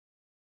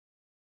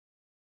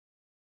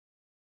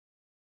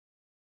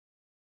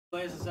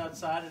Blazes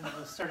outside and it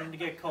was starting to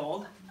get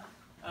cold,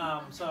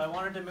 so I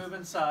wanted to move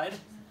inside.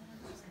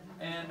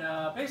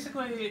 And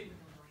basically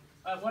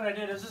what I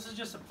did is, this is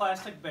just a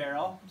plastic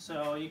barrel,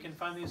 so you can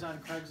find these on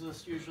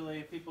Craigslist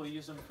usually. People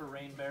use them for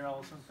rain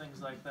barrels and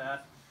things like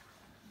that.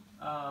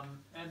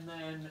 And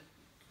then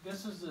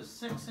this is a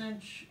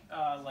 6-inch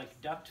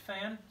like duct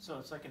fan, so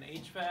it's like an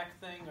HVAC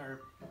thing, or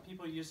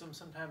people use them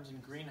sometimes in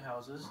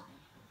greenhouses.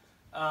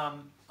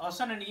 I'll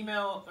send an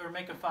email or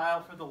make a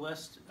file for the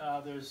list.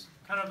 There's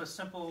kind of a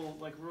simple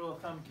like rule of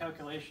thumb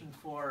calculation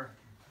for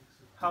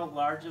how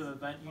large of an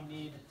event you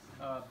need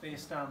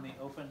based on the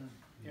open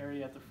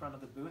area at the front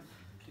of the booth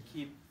to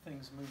keep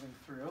things moving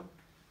through.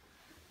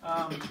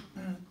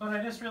 But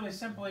I just really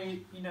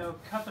simply,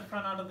 cut the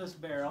front out of this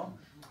barrel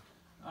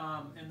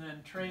and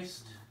then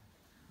traced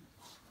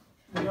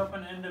the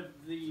open end of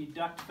the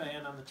duct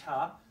fan on the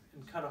top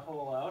and cut a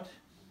hole out.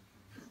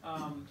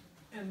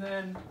 And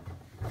then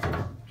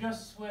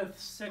just with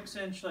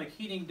 6-inch like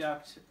heating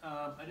duct,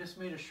 I just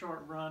made a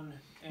short run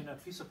in a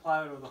piece of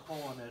plywood with a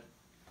hole in it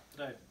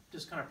that I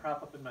just kind of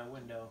prop up in my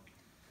window.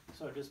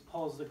 So it just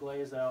pulls the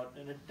glaze out,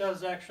 and it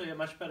does actually a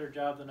much better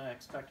job than I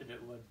expected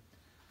it would.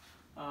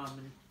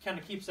 And kind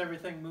of keeps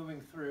everything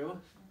moving through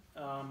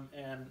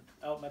and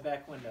out my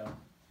back window.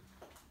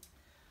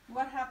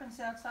 What happens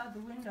outside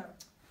the window?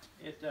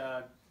 It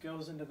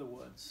goes into the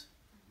woods.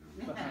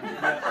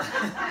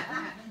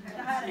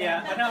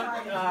 Yeah, I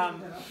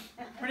don't.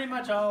 Pretty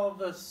much all of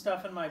the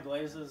stuff in my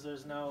glazes, I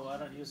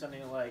don't use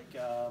any like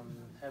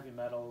heavy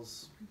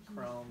metals,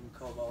 chrome,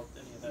 cobalt,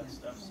 any of that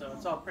stuff. So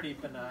it's all pretty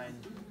benign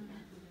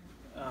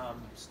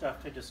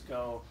stuff to just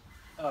go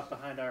out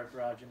behind our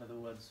garage into the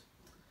woods.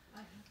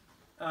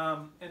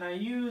 And I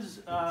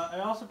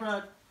also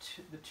brought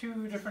the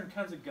two different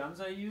kinds of guns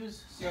I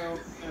use. So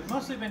I've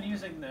mostly been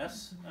using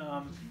this.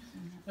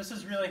 This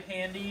is really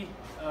handy.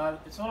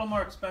 It's a little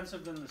more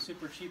expensive than the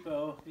super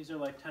cheapo. These are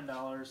like $10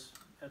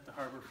 at the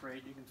Harbor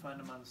Freight. You can find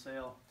them on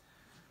sale.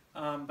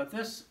 But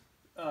this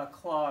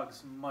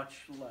clogs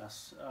much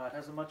less. It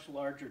has a much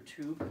larger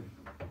tube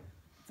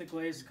the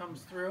glaze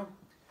comes through,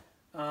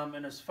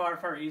 and it's far,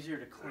 far easier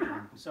to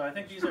clean. So I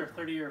think these are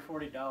 $30 or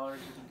 $40. You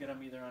can get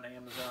them either on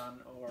Amazon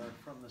or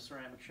from the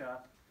ceramic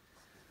shop.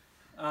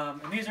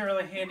 And these are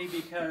really handy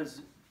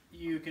because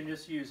you can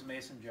just use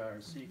mason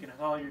jars. So you can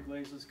have all your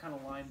glazes kind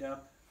of lined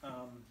up,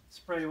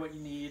 spray what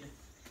you need.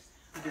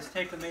 You just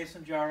take the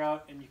mason jar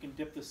out and you can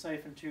dip the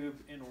siphon tube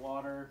in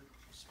water,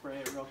 spray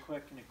it real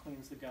quick, and it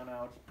cleans the gun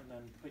out, and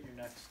then put your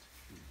next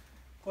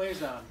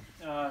glaze on.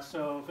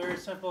 So very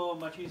simple,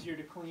 much easier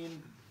to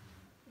clean.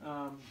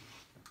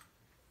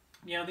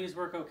 These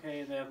work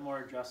okay. They have more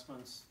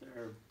adjustments.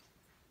 They're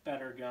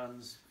better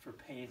guns for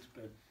paint,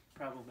 but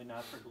probably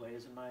not for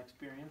glaze in my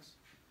experience.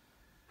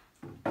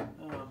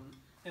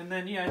 And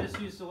then I just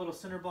used a little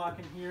cinder block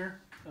in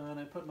here, and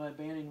I put my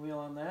banding wheel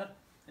on that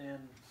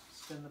and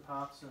spin the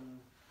pots and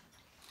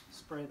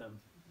spray them.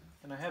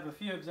 And I have a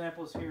few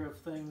examples here of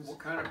things. What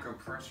kind of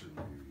compressor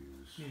do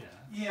you use?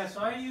 Yeah,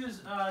 so I use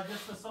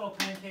just this little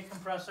pancake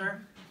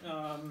compressor.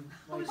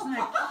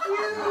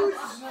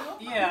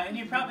 Yeah, and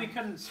you probably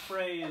couldn't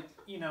spray it,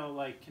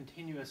 like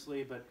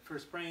continuously, but for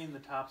spraying the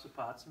tops of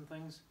pots and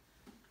things,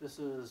 this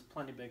is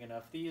plenty big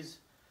enough.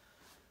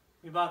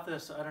 We bought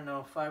this, I don't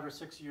know, 5 or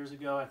 6 years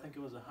ago. I think it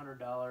was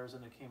 $100,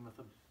 and it came with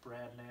a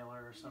brad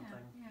nailer or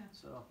something. Yeah.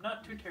 So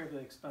not too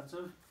terribly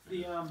expensive.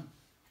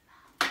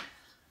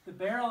 The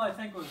barrel I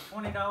think was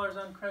 $20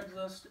 on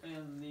Craigslist,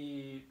 and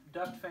the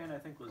duct fan I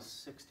think was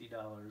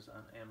 $60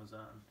 on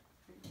Amazon.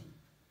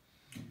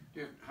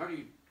 Yeah, how do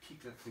you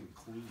keep that thing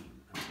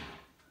clean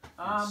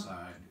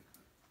inside?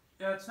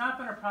 Yeah, it's not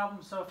been a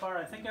problem so far.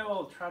 I think I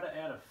will try to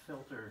add a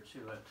filter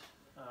to it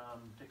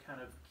to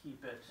kind of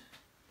keep it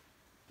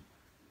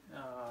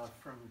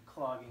from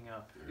clogging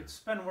up. It's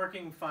been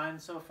working fine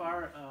so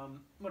far.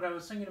 What I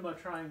was thinking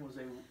about trying was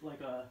a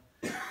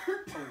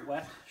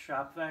wet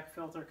shop vac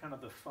filter, kind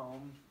of the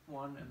foam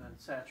one, and then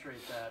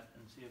saturate that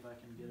and see if I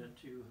can get it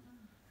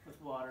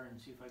with water, and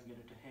see if I can get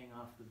it to hang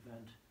off the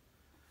vent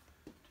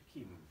to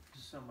keep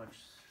so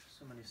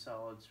many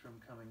solids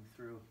from coming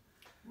through.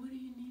 What do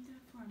you need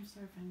that for? I'm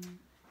surfing.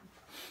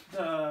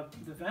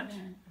 The vent?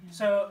 Yeah.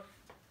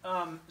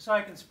 So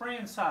I can spray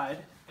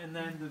inside, and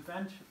then the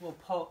vent will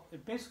pull.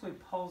 It basically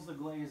pulls the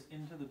glaze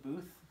into the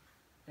booth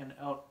and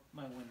out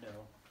my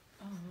window.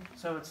 Oh, okay.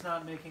 So it's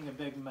not making a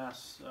big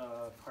mess,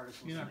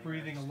 particles. You're not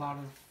breathing a lot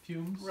of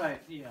fumes? Right,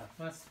 yeah.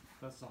 That's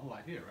the whole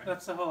idea, right?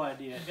 That's the whole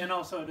idea. And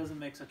also it doesn't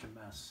make such a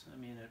mess. I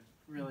mean, it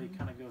really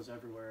kind of goes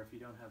everywhere if you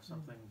don't have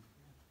something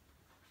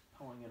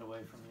pulling it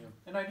away from you.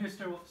 And I do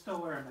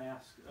still wear a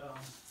mask,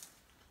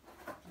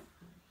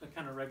 the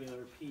kind of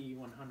regular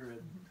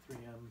P100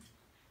 3M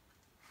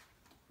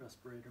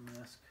respirator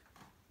mask.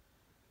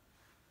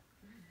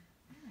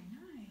 Very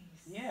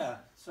nice. Yeah,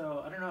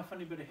 so I don't know if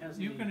anybody has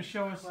any You're going to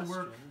show us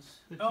questions.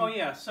 the work. Oh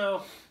yeah,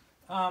 so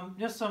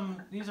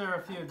these are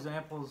a few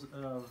examples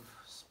of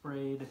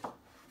sprayed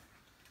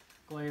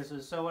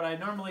glazes. So what I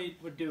normally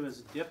would do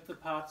is dip the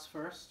pots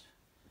first,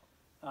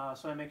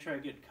 so I make sure I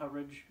get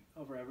coverage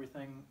over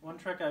everything. One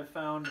trick I've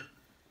found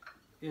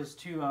is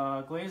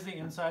to glaze the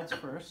insides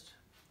first,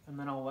 and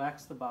then I'll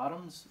wax the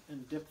bottoms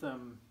and dip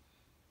them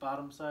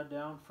bottom side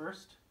down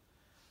first.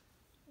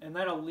 And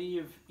that'll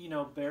leave, you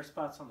know, bare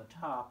spots on the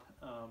top,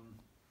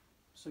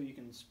 so you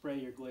can spray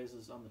your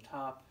glazes on the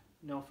top.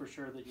 Know for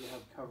sure that you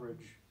have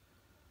coverage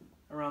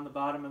around the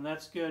bottom, and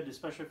that's good,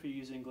 especially if you're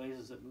using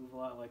glazes that move a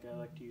lot, like I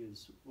like to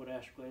use wood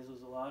ash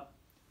glazes a lot.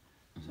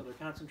 So they're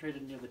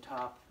concentrated near the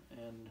top,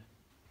 and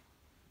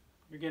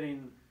you're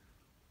getting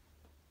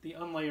the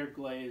unlayered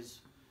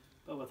glaze,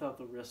 but without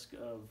the risk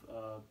of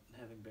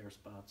having bare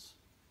spots.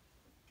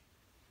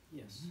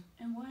 Yes.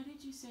 And why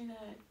did you say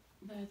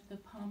that the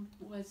pump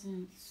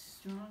wasn't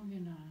strong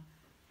enough?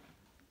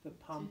 The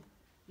pump.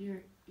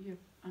 Your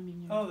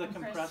Oh, the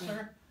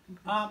compressor.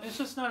 It's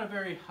just not a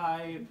very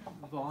high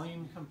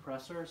volume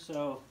compressor,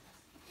 so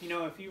you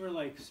know, if you were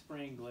like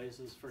spraying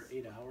glazes for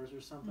 8 hours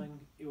or something,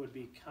 it would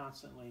be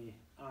constantly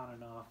on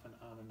and off and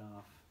on and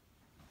off.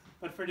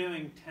 But for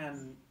doing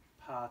 10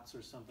 pots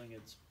or something,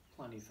 it's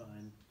plenty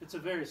fine. It's a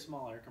very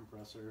small air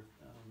compressor.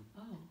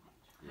 How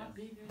yeah.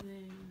 big are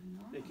they?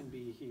 They can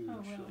be huge.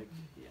 Oh, well. Like,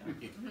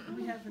 yeah.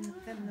 We have them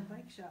in the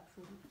bike shop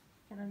for,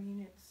 and I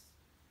mean, it's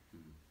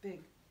big.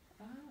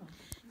 Oh.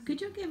 Could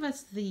you give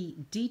us the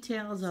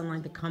details on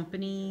like the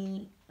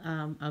company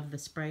of the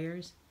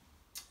sprayers?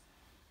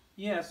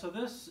 Yeah, so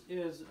this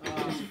is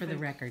Just for the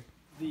record.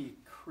 the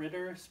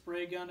Kriegler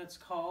spray gun. It's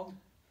called.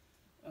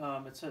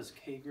 It says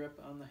K-grip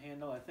on the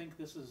handle. I think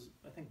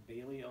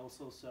Bailey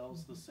also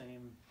sells the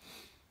same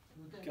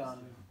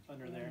gun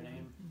under their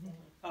name.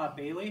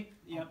 Bailey.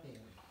 Yep.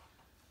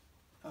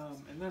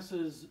 And this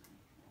is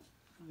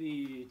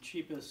the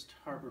cheapest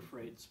Harbor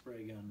Freight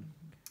spray gun.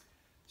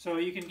 So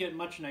you can get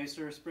much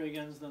nicer spray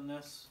guns than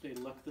this. They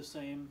look the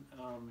same.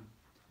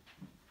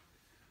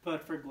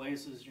 But for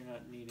glazes, you're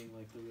not needing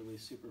like the really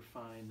super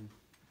fine,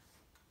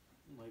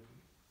 like,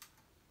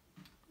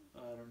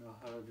 I don't know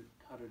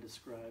how to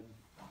describe.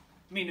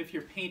 I mean, if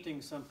you're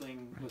painting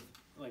something with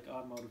like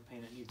automotive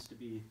paint, it needs to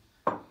be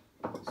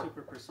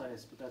super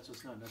precise, but that's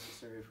just not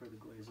necessary for the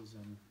glazes.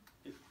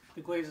 And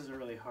the glazes are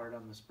really hard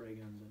on the spray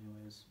guns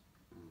anyways.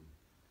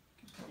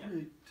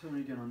 Yeah. Tell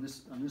me again on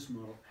this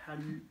model. How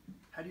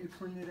do you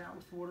clean it out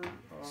with water?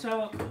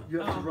 So You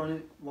have to run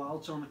it while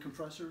it's on the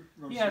compressor?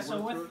 Yeah,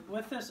 so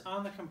with this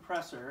on the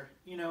compressor,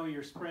 you know,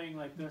 you're spraying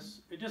like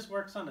this. It just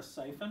works on a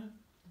siphon.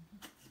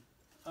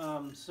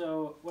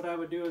 So what I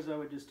would do is I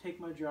would just take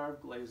my jar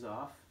of glaze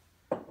off.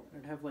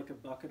 I'd have like a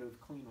bucket of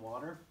clean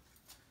water.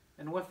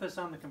 And with this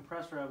on the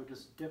compressor, I would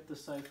just dip the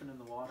siphon in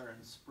the water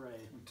and spray.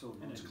 Until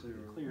And it's it clear.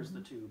 clears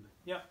the tube.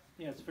 Yep,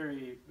 yeah, it's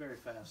very, very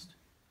fast.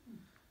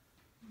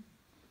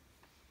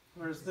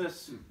 Whereas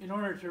this, in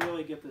order to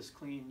really get this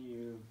clean,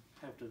 you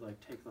have to like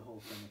take the whole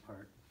thing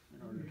apart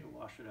in order to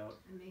wash it out.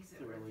 It makes it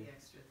thoroughly. worth the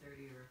extra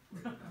 $30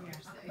 or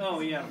 $40.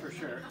 Oh yeah, for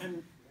sure.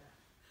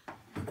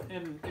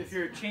 And if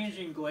you're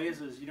changing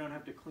glazes, you don't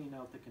have to clean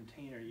out the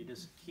container. You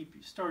just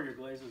store your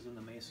glazes in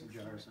the mason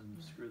jars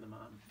and screw them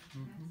on.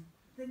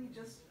 Then you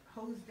just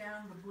hose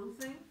down the blue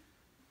thing?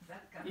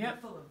 That got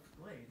Yep. full of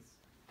glaze.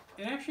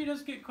 It actually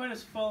doesn't get quite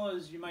as full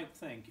as you might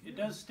think. It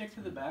does stick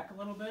to the back a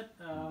little bit.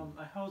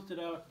 I hosed it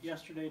out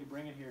yesterday to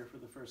bring it here for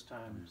the first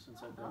time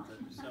since I built it.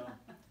 So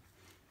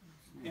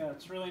yeah,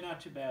 it's really not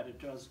too bad.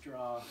 It does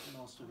draw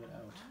most of it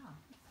out.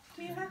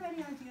 Do you have any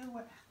idea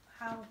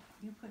how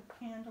you could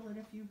handle it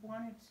if you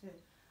wanted to,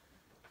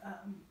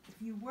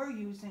 if you were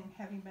using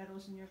heavy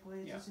metals in your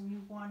glazes Yeah. and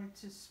you wanted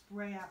to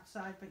spray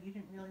outside, but you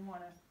didn't really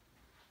want to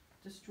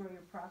destroy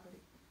your property?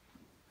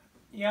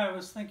 Yeah, I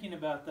was thinking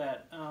about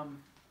that.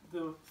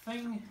 The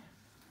thing,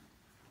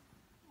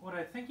 what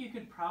I think you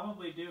could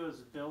probably do is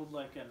build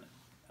like an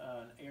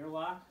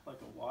airlock, like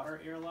a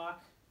water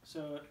airlock.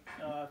 So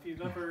if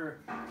you've ever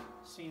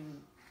seen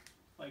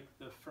like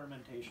the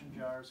fermentation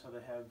jars, how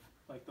they have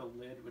like the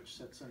lid which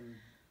sits in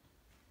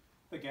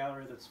the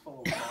gallery that's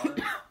full of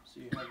water. So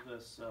you have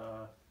this.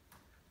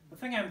 The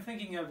thing I'm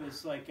thinking of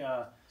is like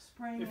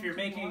Spraying if you're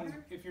into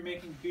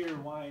making water? beer or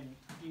wine,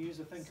 you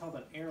use a thing called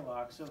an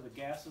airlock, so the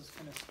gases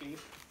can escape,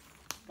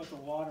 but the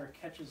water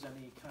catches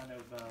any kind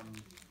of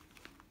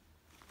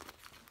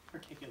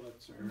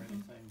particulates or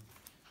anything.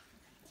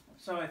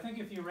 So I think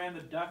if you ran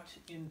the duct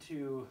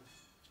into,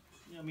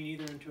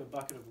 either into a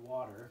bucket of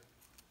water,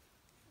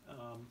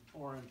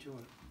 or into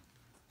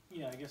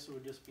I guess it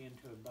would just be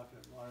into a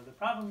bucket of water. The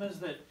problem is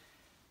that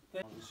They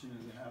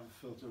have a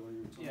filter where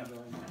you were Yeah.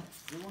 talking about.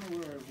 The one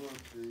where I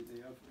work, they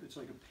have, it's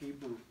like a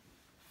paper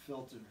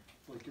filter,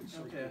 like it's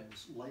like Okay.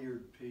 this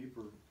layered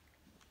paper,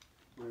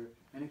 where,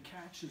 and it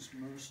catches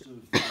most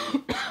of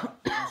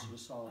the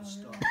solid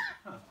stuff,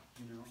 Huh.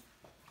 you know?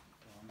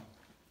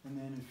 And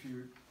then if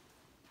you're,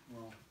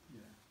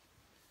 yeah.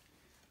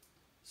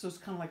 So it's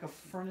kind of like a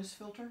furnace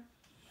filter?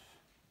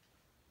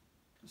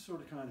 Sort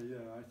of, kind of, yeah.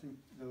 I think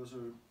those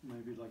are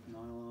maybe like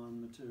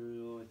nylon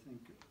material, I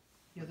think.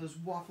 Yeah, those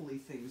waffly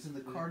things in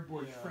the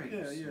cardboard Yeah.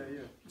 frames.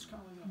 Yeah. It's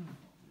kind of like that.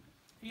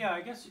 Yeah, I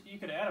guess you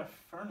could add a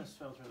furnace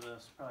filter to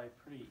this probably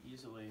pretty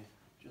easily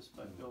just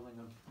by building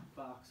a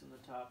box in the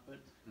top. But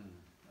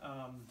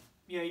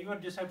Yeah, you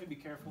would just have to be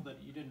careful that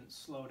you didn't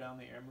slow down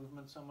the air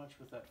movement so much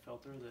with that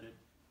filter that it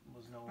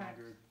was no Right.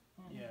 longer,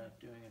 yeah,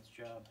 doing its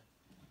job.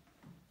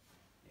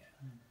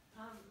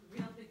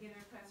 Real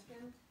beginner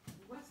question,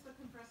 what's the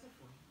compressor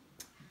for?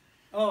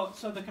 Oh,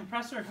 so the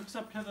compressor hooks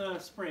up to the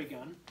spray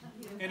gun,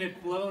 and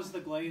it blows the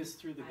glaze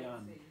through the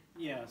gun.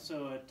 Yeah,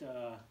 so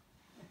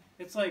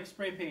it's like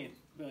spray paint,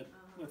 but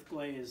with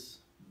glaze,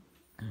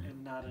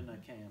 and not in a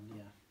can.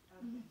 Yeah.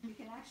 You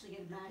can actually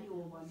get a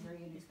manual one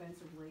very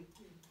inexpensively.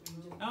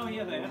 Oh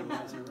yeah, the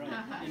atomizer, right?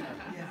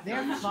 Yeah.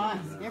 They're fun.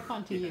 They're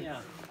fun to use.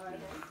 Yeah.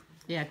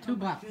 Yeah,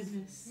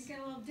 $2. You get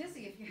a little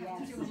dizzy if you have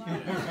to Yes. do a lot.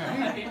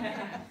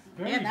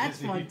 Very Yeah, that's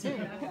busy. fun too.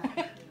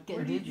 Where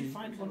Get did you dizzy.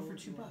 find one for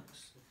 $2?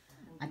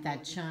 At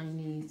that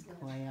Chinese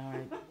clay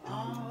art.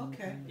 Oh,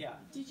 okay. Yeah.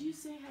 Did you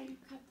say how you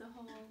cut the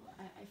hole?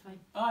 If I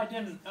Oh, I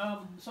didn't.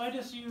 So I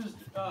just used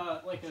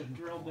like a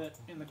drill bit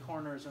in the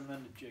corners and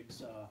then a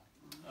jigsaw,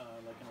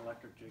 like an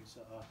electric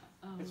jigsaw.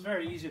 It's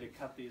very easy to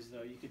cut these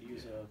though. You could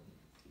use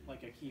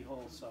like a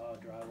keyhole saw,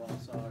 drywall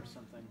saw, or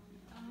something.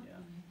 Yeah.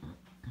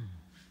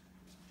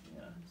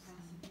 Yeah.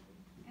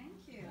 Thank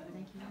you.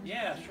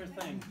 Yeah, sure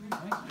thing.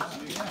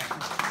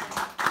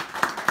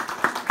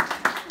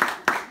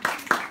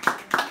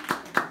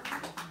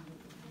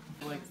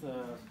 Like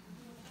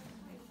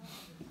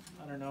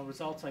I don't know,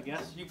 results, I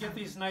guess. You get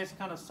these nice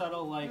kind of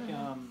subtle, like, you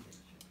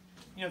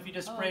know, if you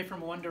just spray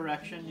from one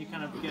direction, you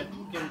kind of get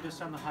it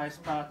just on the high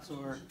spots,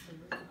 or,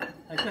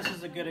 like this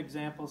is a good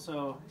example.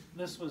 So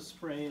this was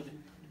sprayed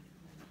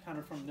kind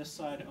of from this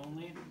side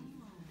only.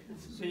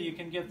 So you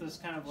can get this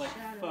kind of like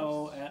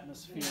faux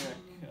atmospheric,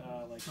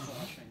 like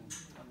flashing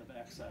on the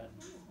backside.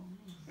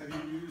 Have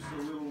you used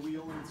a little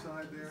wheel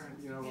inside there,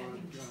 you know,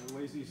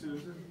 Lazy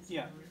Susan?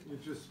 Yeah. You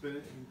just spin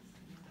it and...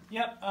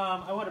 Yep,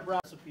 I would have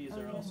brought recipes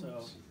are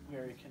also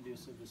very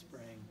conducive to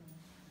spraying.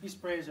 He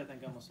sprays, I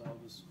think, almost all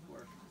of his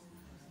work.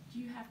 do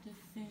you have to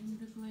thin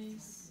the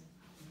glaze?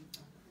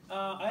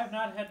 I have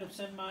not had to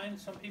thin mine.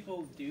 Some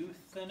people do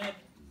thin it.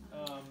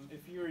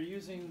 If you're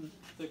using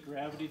the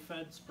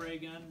gravity-fed spray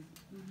gun,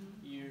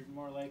 you're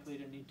more likely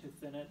to need to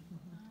thin it.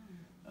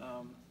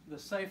 The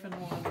siphon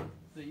one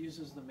that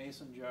uses the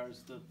mason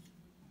jars, the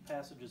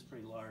passage is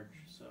pretty large,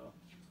 so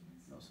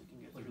most it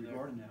can get Like through there.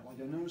 regarding that,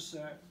 like I noticed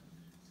that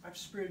I've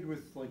sprayed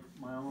with like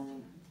my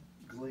own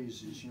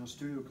glazes, you know,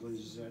 studio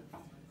glazes that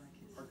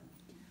are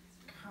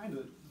kind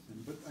of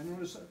thin, but I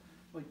noticed that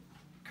like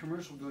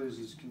commercial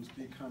glazes can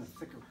be kind of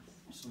thicker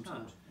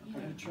sometimes.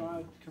 Have you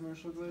tried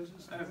commercial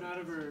glazes? I have not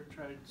ever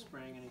tried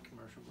spraying any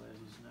commercial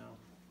glazes, no.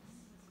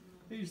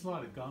 They use a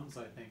lot of gums,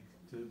 I think,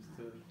 to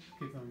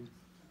keep them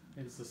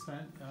in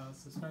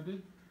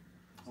suspended.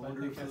 So I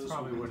think that's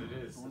probably what it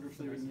is. I wonder if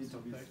they would need to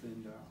be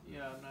thinned out.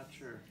 Yeah, I'm not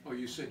sure. Oh,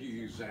 you said you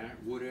use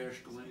wood ash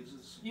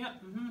glazes? Yeah,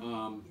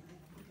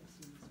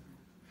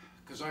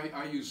 Because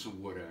I use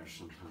some wood ash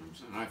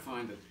sometimes, and I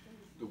find that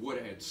the wood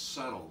ash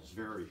settles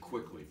very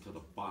quickly to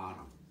the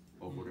bottom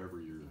of whatever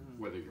you're,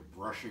 whether you're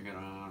brushing it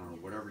on or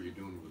whatever you're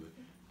doing with it.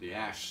 The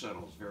ash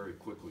settles very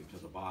quickly to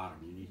the bottom.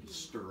 You need to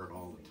stir it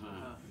all the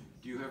time.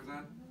 Do you have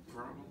that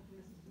problem?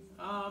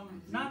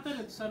 not that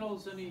it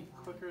settles any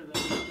quicker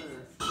than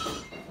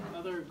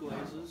other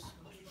glazes.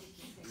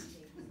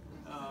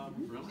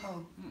 Really?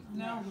 Oh,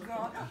 No.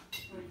 God.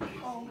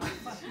 Oh,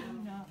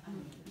 fucking no.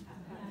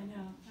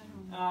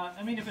 I know.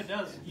 I mean, if it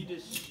does, you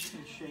just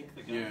can shake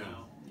the gun Yeah.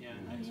 now. Yeah,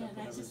 Oh, except yeah, that's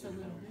whatever's just a in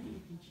little there. bit. You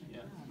can check Yeah.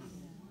 it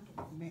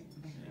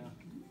out.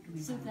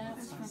 Yeah. So that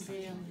was from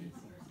Bailey,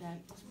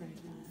 that spray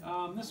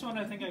gun. This one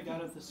I think I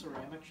got at the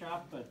ceramic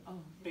shop, but Oh,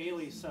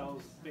 Bailey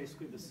sells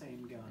basically the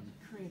same gun.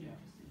 Kriegler.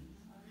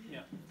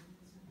 Yeah.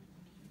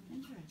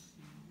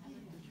 Interesting. I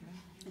like to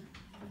try.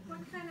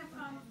 What kind of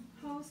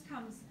hose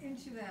comes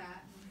into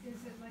that?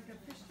 Is it like a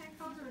fish tank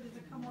hose or does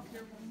it come off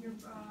your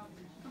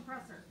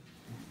compressor?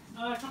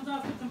 It comes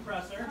off the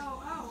compressor.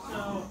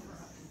 So,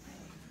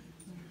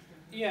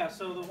 yeah,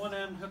 so the one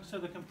end hooks to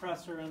the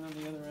compressor and then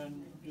the other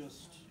end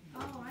just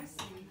Oh, I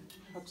see.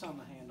 hooks on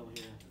the handle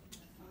here.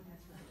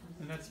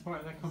 And that's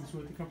part that comes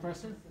with the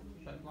compressor,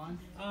 that line?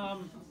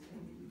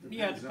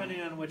 Yeah,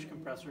 depending on which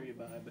compressor you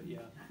buy, but yeah.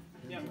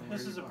 Yeah,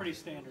 this is a pretty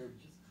standard.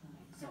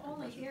 So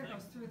only air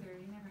goes through there,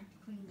 you never have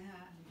to clean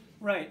that.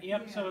 Right,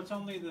 yep, so Yeah. it's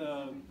only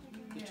the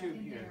Yeah, tube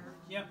in here. there.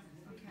 Yep,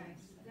 Okay.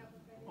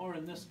 or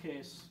in this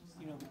case,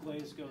 you know, the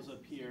glaze goes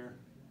up here,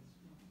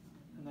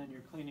 and then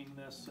you're cleaning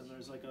this, and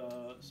there's like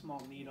a small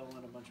needle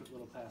and a bunch of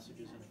little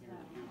passages in here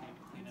that you need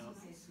to clean out.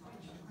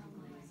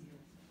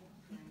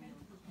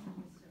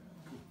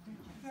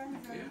 Very,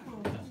 very Yeah.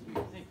 cool.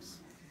 Thanks.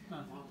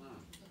 Well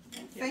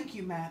done. Thank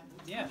you, Matt.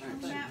 Yeah, sure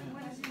thing. Matt,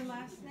 what is your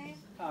last name?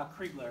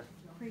 Kriegler.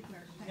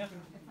 Kriegler, thank Yep. you.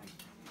 If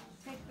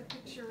I take the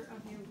picture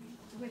of you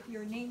with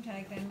your name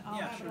tag, then I'll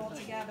Yeah, have it sure all thing.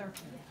 together,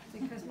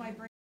 because my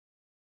brain